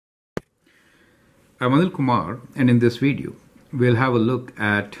I'm Anil Kumar, and in this video we'll have a look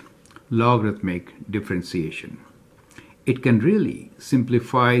at logarithmic differentiation. It can really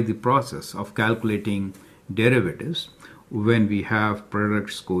simplify the process of calculating derivatives when we have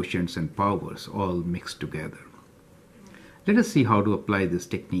products, quotients and powers all mixed together. Let us see how to apply this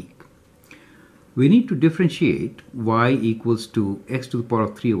technique. We need to differentiate y equals to x to the power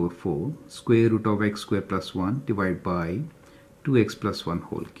of 3 over 4 square root of x squared plus 1 divided by 2x plus 1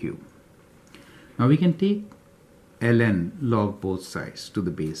 whole cube. Now we can take ln log both sides to the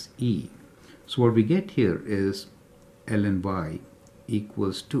base e. So what we get here is ln y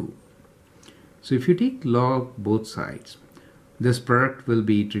equals 2. So if you take log both sides, this product will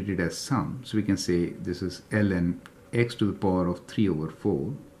be treated as sum. So we can say this is ln x to the power of 3 over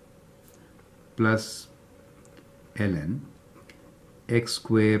 4 plus ln x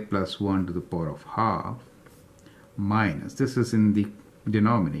squared plus 1 to the power of half minus, this is in the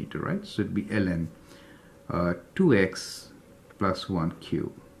denominator, right? So it'd be ln 2x plus 1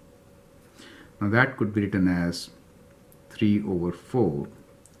 cube. Now that could be written as 3 over 4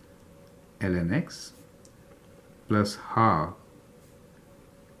 ln x plus half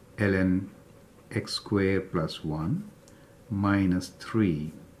ln x squared plus 1 minus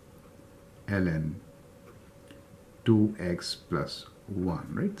 3 ln 2x plus 1,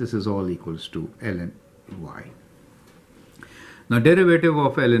 right? This is all equals to ln y. Now derivative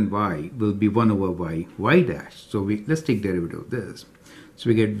of ln y will be 1 over y dash. So let's take derivative of this. So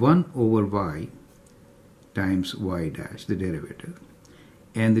we get 1 over y times y dash, the derivative.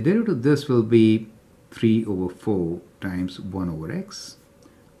 And the derivative of this will be 3 over 4 times 1 over x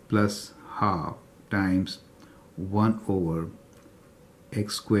plus half times 1 over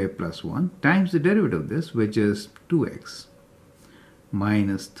x squared plus 1 times the derivative of this, which is 2x,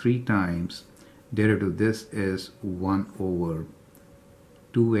 minus 3 times derivative of this is 1 over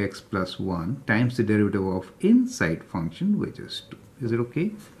 2x plus 1 times the derivative of inside function, which is 2. Is it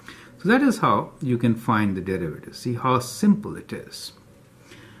okay? So that is how you can find the derivative. See how simple it is.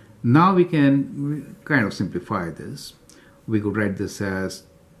 Now we can kind of simplify this. We could write this as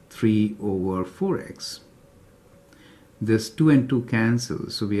 3 over 4x. This 2 and 2 cancel,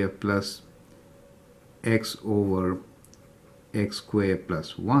 so we have plus x over x squared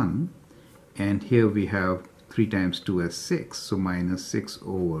plus 1, and here we have 3 times 2 is 6, so minus 6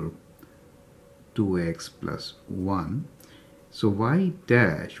 over 2x plus 1. So y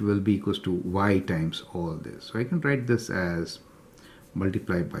dash will be equals to y times all this. So I can write this as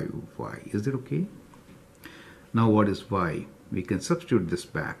multiplied by y. Is that okay? Now what is y? We can substitute this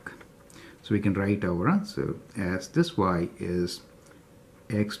back. So we can write our answer as this y is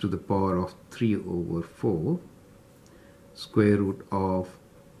x to the power of 3 over 4 square root of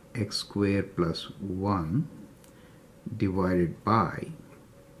x squared plus 1 divided by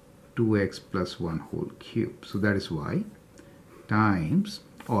 2x plus 1 whole cube. So that is y times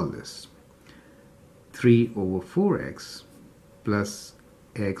all this 3 over 4x plus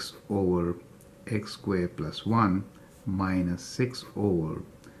x over x squared plus 1 minus 6 over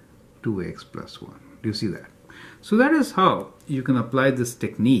 2x plus 1. Do you see that? So that is how you can apply this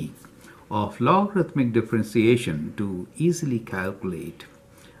technique of logarithmic differentiation to easily calculate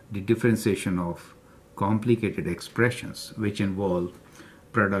the differentiation of complicated expressions which involve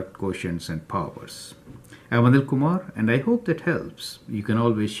product, quotients and powers. I'm Anil Kumar, and I hope that helps. You can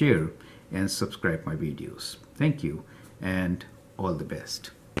always share and subscribe my videos. Thank you and all the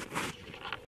best.